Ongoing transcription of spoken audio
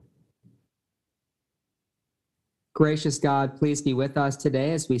Gracious God, please be with us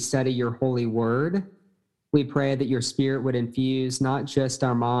today as we study your holy word. We pray that your Spirit would infuse not just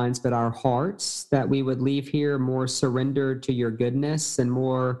our minds, but our hearts, that we would leave here more surrendered to your goodness and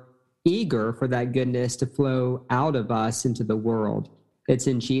more eager for that goodness to flow out of us into the world. It's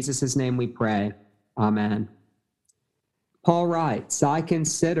in Jesus' name we pray. Amen. Paul writes, I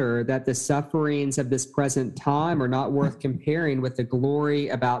consider that the sufferings of this present time are not worth comparing with the glory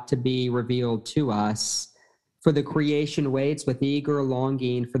about to be revealed to us. For the creation waits with eager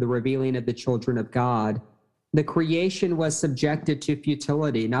longing for the revealing of the children of God. The creation was subjected to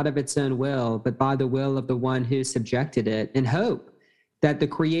futility, not of its own will, but by the will of the one who subjected it, in hope that the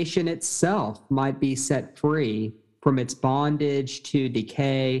creation itself might be set free from its bondage to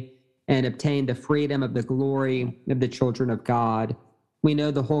decay and obtain the freedom of the glory of the children of God. We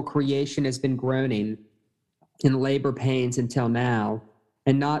know the whole creation has been groaning in labor pains until now.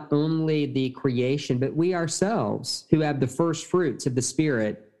 And not only the creation, but we ourselves, who have the first fruits of the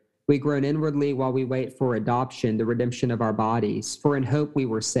Spirit, we groan inwardly while we wait for adoption, the redemption of our bodies. For in hope we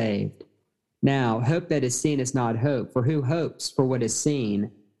were saved. Now, hope that is seen is not hope, for who hopes for what is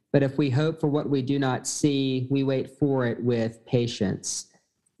seen? But if we hope for what we do not see, we wait for it with patience.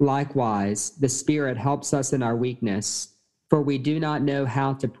 Likewise, the Spirit helps us in our weakness, for we do not know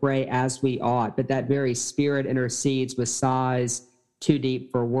how to pray as we ought, but that very Spirit intercedes with sighs too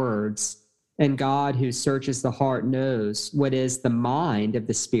deep for words. And God, who searches the heart, knows what is the mind of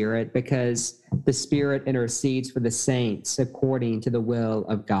the Spirit, because the Spirit intercedes for the saints according to the will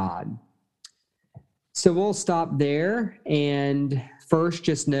of God. So we'll stop there and first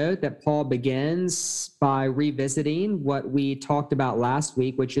just note that Paul begins by revisiting what we talked about last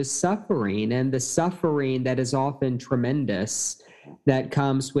week, which is suffering, and the suffering that is often tremendous that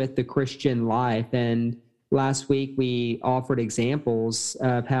comes with the Christian life. And last week, we offered examples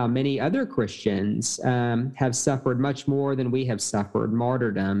of how many other Christians have suffered much more than we have suffered,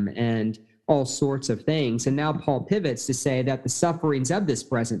 martyrdom and all sorts of things. And now Paul pivots to say that the sufferings of this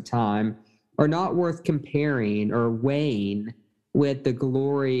present time are not worth comparing or weighing with the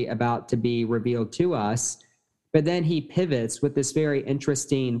glory about to be revealed to us. But then he pivots with this very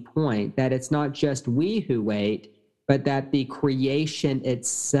interesting point that it's not just we who wait, but that the creation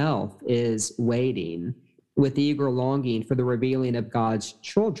itself is waiting with eager longing for the revealing of God's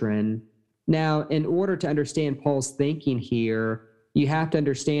children. Now, in order to understand Paul's thinking here, you have to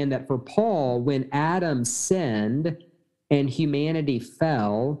understand that for Paul, when Adam sinned and humanity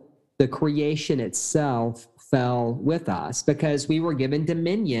fell, the creation itself fell with us because we were given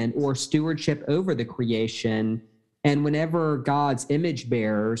dominion or stewardship over the creation. And whenever God's image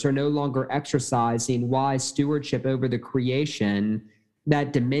bearers are no longer exercising wise stewardship over the creation,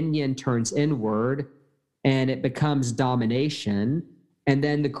 that dominion turns inward and it becomes domination. And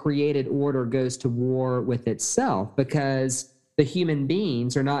then the created order goes to war with itself because the human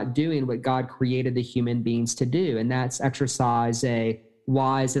beings are not doing what God created the human beings to do. And that's exercise a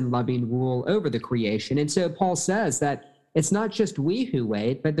wise and loving rule over the creation. And so Paul says that it's not just we who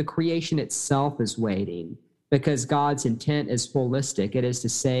wait, but the creation itself is waiting because God's intent is holistic. It is to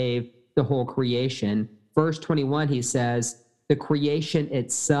save the whole creation. Verse 21, he says, the creation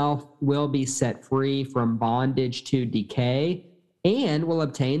itself will be set free from bondage to decay and will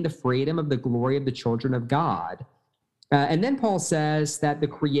obtain the freedom of the glory of the children of God. And then Paul says that the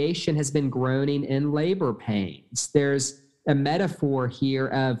creation has been groaning in labor pains. There's a metaphor here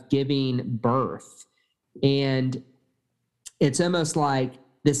of giving birth. And it's almost like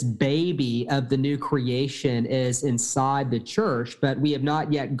this baby of the new creation is inside the church, but we have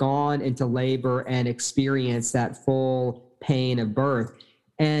not yet gone into labor and experienced that full pain of birth.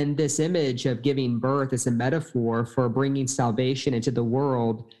 And this image of giving birth is a metaphor for bringing salvation into the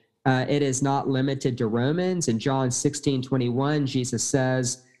world. It is not limited to Romans. In John 16:21, Jesus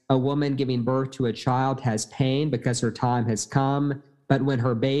says, a woman giving birth to a child has pain because her time has come, but when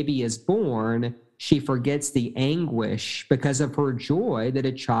her baby is born, she forgets the anguish because of her joy that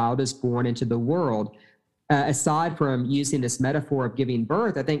a child is born into the world. Aside from using this metaphor of giving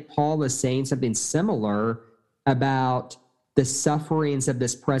birth, I think Paul is saying something similar about the sufferings of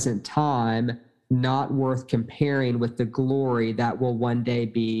this present time not worth comparing with the glory that will one day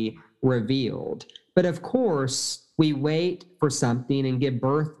be revealed. But of course, we wait for something and give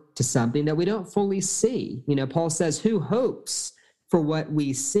birth to something that we don't fully see. You know, Paul says, who hopes for what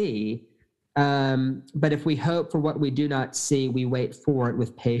we see? But if we hope for what we do not see, we wait for it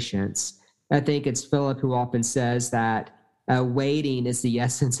with patience. I think it's Philip who often says that waiting is the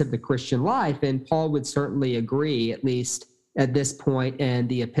essence of the Christian life. And Paul would certainly agree, at least at this point in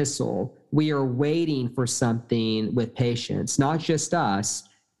the epistle. We are waiting for something with patience, not just us,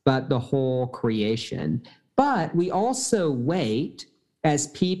 but the whole creation. But we also wait as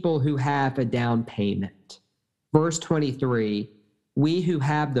people who have a down payment. Verse 23, we who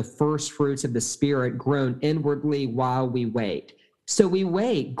have the first fruits of the Spirit groan inwardly while we wait. So we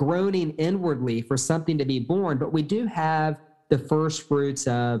wait, groaning inwardly for something to be born, but we do have the first fruits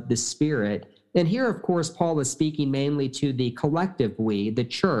of the Spirit. And here, of course, Paul is speaking mainly to the collective we, the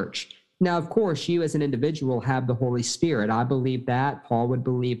church. Now, of course, you as an individual have the Holy Spirit. I believe that. Paul would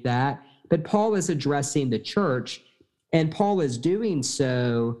believe that. But Paul is addressing the church, and Paul is doing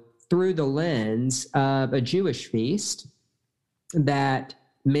so through the lens of a Jewish feast that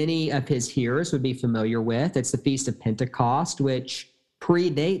many of his hearers would be familiar with. It's the Feast of Pentecost, which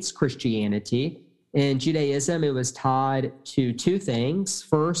predates Christianity. In Judaism, it was tied to two things.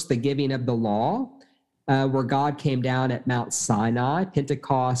 First, the giving of the law, where God came down at Mount Sinai.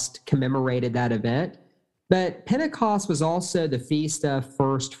 Pentecost commemorated that event. But Pentecost was also the Feast of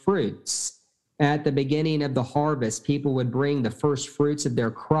First Fruits. At the beginning of the harvest, people would bring the first fruits of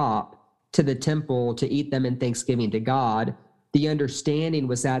their crop to the temple to eat them in thanksgiving to God. The understanding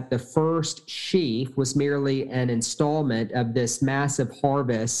was that the first sheaf was merely an installment of this massive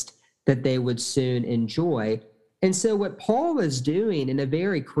harvest that they would soon enjoy. And so what Paul is doing in a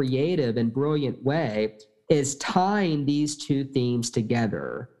very creative and brilliant way is tying these two themes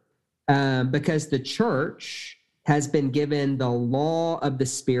together, because the church has been given the law of the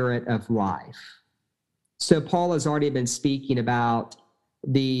Spirit of life. So Paul has already been speaking about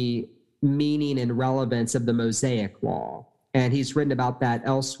the meaning and relevance of the Mosaic law, and he's written about that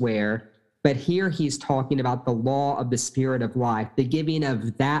elsewhere. But here he's talking about the law of the Spirit of life, the giving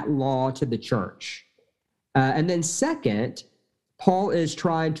of that law to the church. And then second, Paul is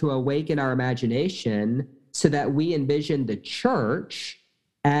trying to awaken our imagination so that we envision the church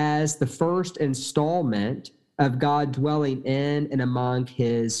as the first installment of God dwelling in and among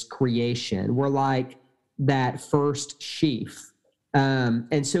his creation. We're like that first sheaf.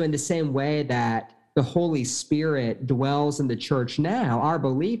 And so in the same way that the Holy Spirit dwells in the church now, our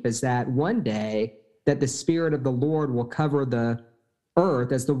belief is that one day that the Spirit of the Lord will cover the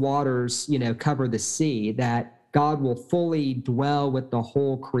earth as the waters, cover the sea, that God will fully dwell with the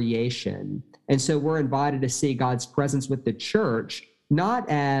whole creation. And so we're invited to see God's presence with the church, not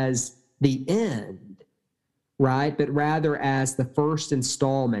as the end, right? But rather as the first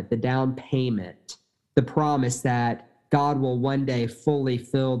installment, the down payment, the promise that God will one day fully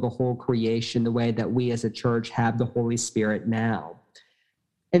fill the whole creation the way that we as a church have the Holy Spirit now.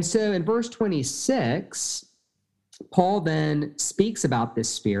 And so in verse 26, Paul then speaks about this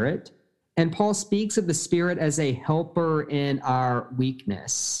Spirit, and Paul speaks of the Spirit as a helper in our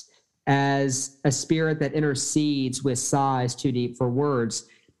weakness, as a Spirit that intercedes with sighs too deep for words.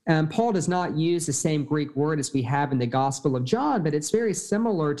 Paul does not use the same Greek word as we have in the Gospel of John, but it's very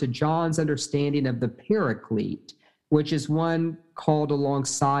similar to John's understanding of the Paraclete, which is one called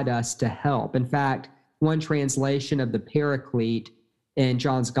alongside us to help. In fact, one translation of the Paraclete in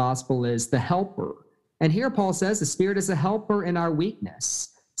John's Gospel is the helper. And here Paul says the Spirit is a helper in our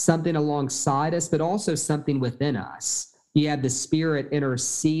weakness, something alongside us, but also something within us. You have the Spirit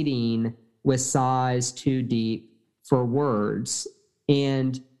interceding with sighs too deep for words.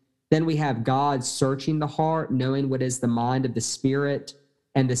 And then we have God searching the heart, knowing what is the mind of the Spirit,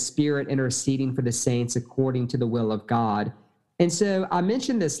 and the Spirit interceding for the saints according to the will of God. And so I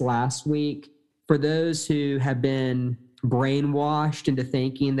mentioned this last week for those who have been brainwashed into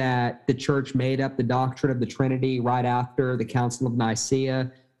thinking that the church made up the doctrine of the Trinity right after the Council of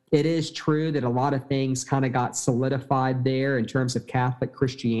Nicaea. It is true that a lot of things kind of got solidified there in terms of Catholic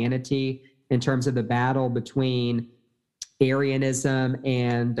Christianity, in terms of the battle between Arianism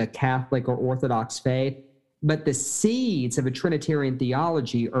and the Catholic or Orthodox faith. But the seeds of a Trinitarian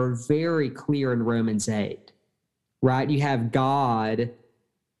theology are very clear in Romans 8, right? You have God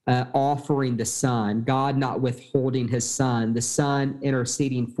offering the Son, God not withholding his Son, the Son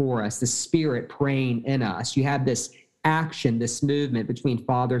interceding for us, the Spirit praying in us. You have this action, this movement between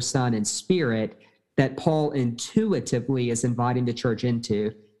Father, Son, and Spirit that Paul intuitively is inviting the church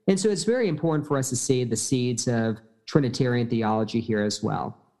into. And so it's very important for us to see the seeds of Trinitarian theology here as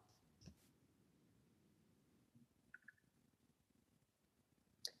well.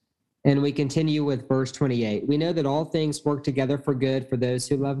 And we continue with verse 28. We know that all things work together for good for those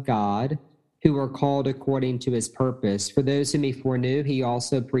who love God, who are called according to his purpose. For those whom he foreknew, he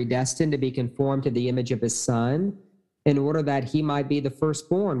also predestined to be conformed to the image of his Son, in order that he might be the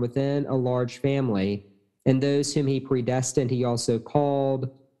firstborn within a large family. And those whom he predestined, he also called.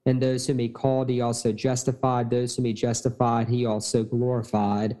 And those whom he called, he also justified. Those whom he justified, he also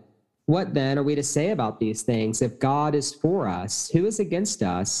glorified. What then are we to say about these things? If God is for us, who is against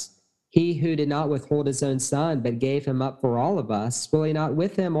us? He who did not withhold his own son, but gave him up for all of us, will he not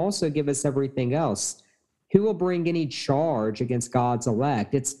with him also give us everything else? Who will bring any charge against God's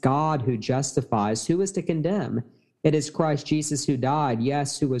elect? It's God who justifies. Who is to condemn? It is Christ Jesus who died,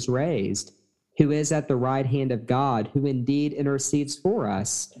 yes, who was raised, who is at the right hand of God, who indeed intercedes for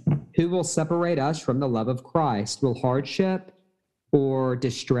us. Who will separate us from the love of Christ? Will hardship or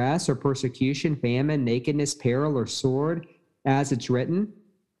distress or persecution, famine, nakedness, peril, or sword, as it's written?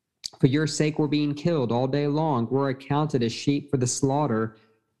 For your sake we're being killed all day long. We're accounted as sheep for the slaughter.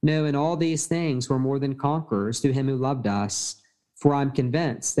 No, in all these things we're more than conquerors through him who loved us. For I'm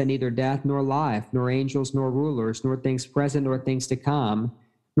convinced that neither death nor life, nor angels nor rulers, nor things present nor things to come,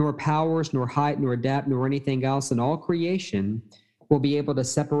 nor powers, nor height, nor depth, nor anything else in all creation will be able to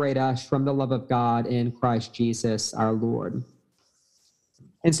separate us from the love of God in Christ Jesus our Lord.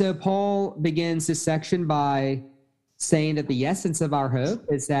 And so Paul begins this section by saying that the essence of our hope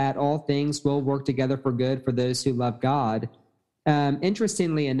is that all things will work together for good for those who love God.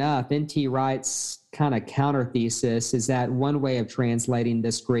 Interestingly enough, N.T. Wright's kind of counter thesis is that one way of translating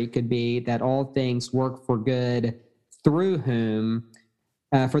this Greek could be that all things work for good through whom,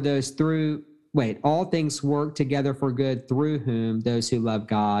 all things work together for good through whom those who love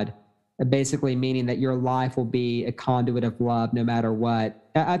God, basically meaning that your life will be a conduit of love no matter what.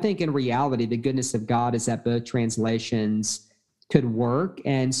 I think in reality, the goodness of God is that both translations could work,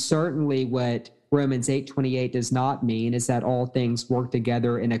 and certainly what Romans 8:28 does not mean is that all things work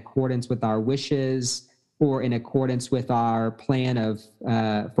together in accordance with our wishes or in accordance with our plan of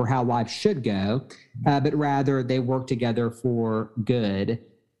for how life should go, but rather they work together for good.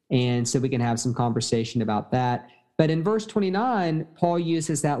 And so we can have some conversation about that. But in verse 29, Paul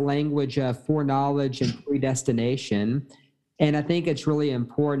uses that language of foreknowledge and predestination. And I think it's really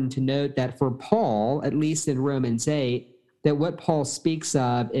important to note that for Paul, at least in Romans 8, that what Paul speaks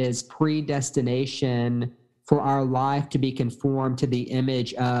of is predestination for our life to be conformed to the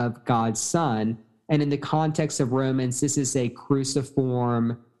image of God's Son. And in the context of Romans, this is a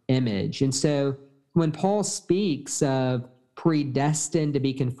cruciform image. And so when Paul speaks of predestined to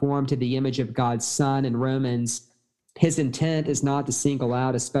be conformed to the image of God's Son in Romans, his intent is not to single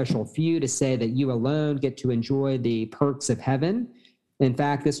out a special few to say that you alone get to enjoy the perks of heaven. In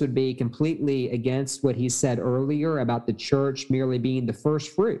fact, this would be completely against what he said earlier about the church merely being the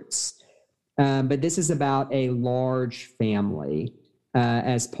first fruits. But this is about a large family,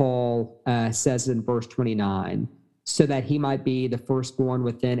 as Paul says in verse 29, so that he might be the firstborn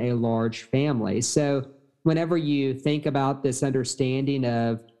within a large family. So whenever you think about this understanding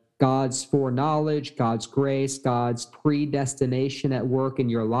of God's foreknowledge, God's grace, God's predestination at work in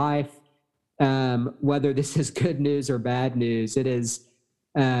your life, whether this is good news or bad news, it is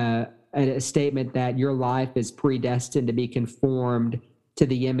a statement that your life is predestined to be conformed to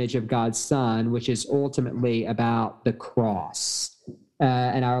the image of God's Son, which is ultimately about the cross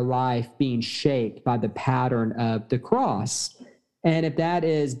and our life being shaped by the pattern of the cross. And if that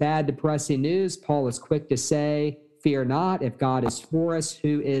is bad, depressing news, Paul is quick to say, fear not, if God is for us,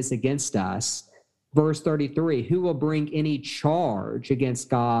 who is against us? Verse 33, who will bring any charge against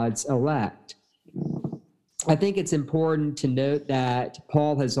God's elect? I think it's important to note that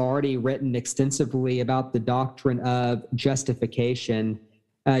Paul has already written extensively about the doctrine of justification.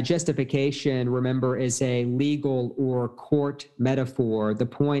 Justification, remember, is a legal or court metaphor. The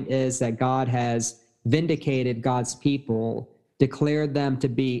point is that God has vindicated God's people, declared them to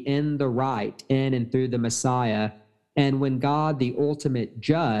be in the right in and through the Messiah. And when God, the ultimate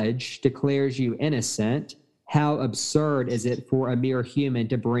judge, declares you innocent, how absurd is it for a mere human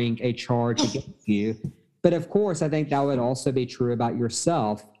to bring a charge against you? But of course, I think that would also be true about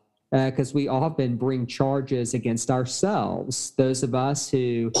yourself, because we often bring charges against ourselves. Those of us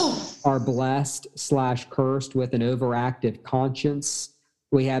who are blessed/cursed with an overactive conscience,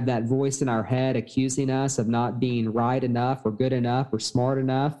 we have that voice in our head accusing us of not being right enough or good enough or smart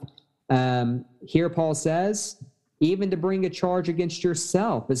enough. Here Paul says, even to bring a charge against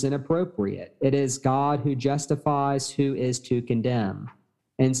yourself is inappropriate. It is God who justifies, who is to condemn.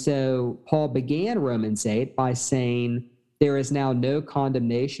 And so Paul began Romans 8 by saying, there is now no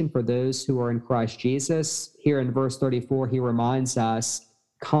condemnation for those who are in Christ Jesus. Here in verse 34, he reminds us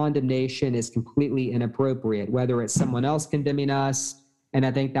condemnation is completely inappropriate, whether it's someone else condemning us, and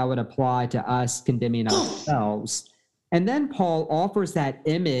I think that would apply to us condemning ourselves. And then Paul offers that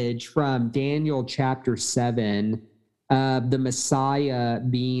image from Daniel chapter 7 of the Messiah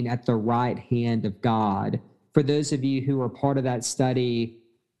being at the right hand of God. For those of you who were part of that study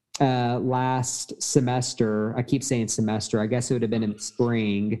last semester, I keep saying semester, I guess it would have been in the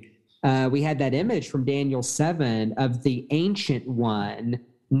spring, we had that image from Daniel 7 of the Ancient One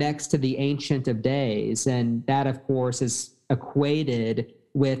next to the Ancient of Days. And that, of course, is equated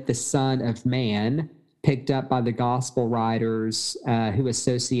with the Son of Man, picked up by the gospel writers who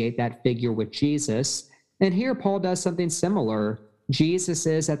associate that figure with Jesus. And here Paul does something similar. Jesus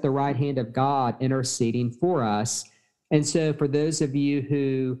is at the right hand of God interceding for us. And so for those of you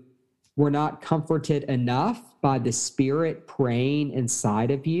who were not comforted enough by the Spirit praying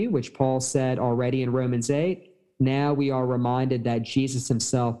inside of you, which Paul said already in Romans 8, now we are reminded that Jesus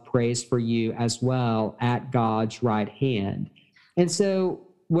himself prays for you as well at God's right hand. And so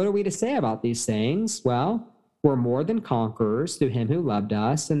what are we to say about these things? Well, we're more than conquerors through him who loved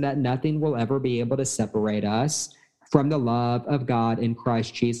us, and that nothing will ever be able to separate us from the love of God in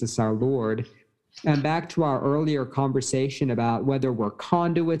Christ Jesus our Lord. And back to our earlier conversation about whether we're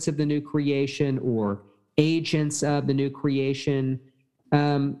conduits of the new creation or agents of the new creation,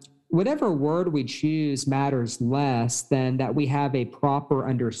 whatever word we choose matters less than that we have a proper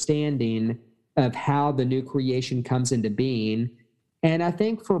understanding of how the new creation comes into being. And I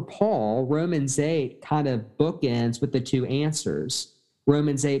think for Paul, Romans 8 kind of bookends with the two answers.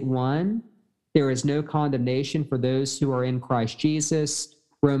 Romans 8:1, there is no condemnation for those who are in Christ Jesus.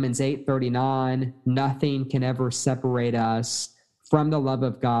 Romans 8:39, nothing can ever separate us from the love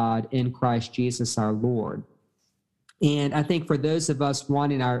of God in Christ Jesus our Lord. And I think for those of us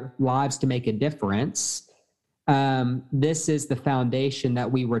wanting our lives to make a difference, this is the foundation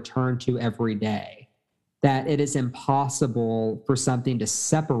that we return to every day, that it is impossible for something to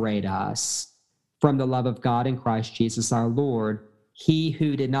separate us from the love of God in Christ Jesus our Lord. He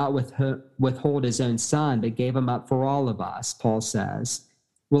who did not withhold his own son, but gave him up for all of us, Paul says,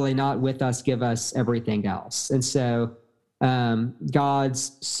 will he not with us give us everything else? And so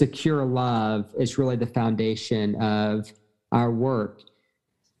God's secure love is really the foundation of our work.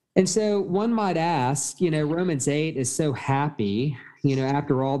 And so one might ask, Romans 8 is so happy,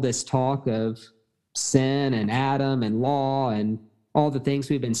 after all this talk of sin and Adam and law and all the things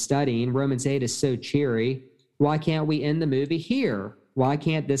we've been studying, Romans 8 is so cheery. Why can't we end the movie here? Why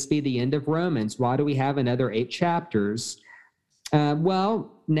can't this be the end of Romans? Why do we have another 8 chapters?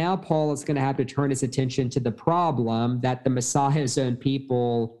 Well, now Paul is going to have to turn his attention to the problem that the Messiah's own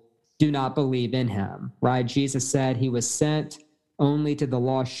people do not believe in him, right? Jesus said he was sent only to the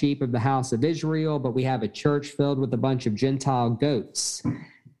lost sheep of the house of Israel, but we have a church filled with a bunch of Gentile goats.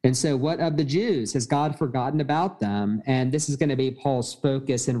 And so what of the Jews? Has God forgotten about them? And this is going to be Paul's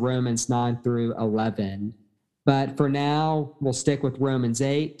focus in Romans 9 through 11. But for now, we'll stick with Romans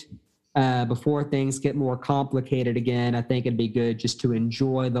 8. Before things get more complicated again, I think it'd be good just to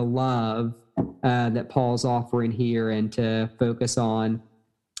enjoy the love that Paul's offering here and to focus on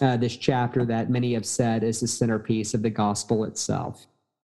this chapter that many have said is the centerpiece of the gospel itself.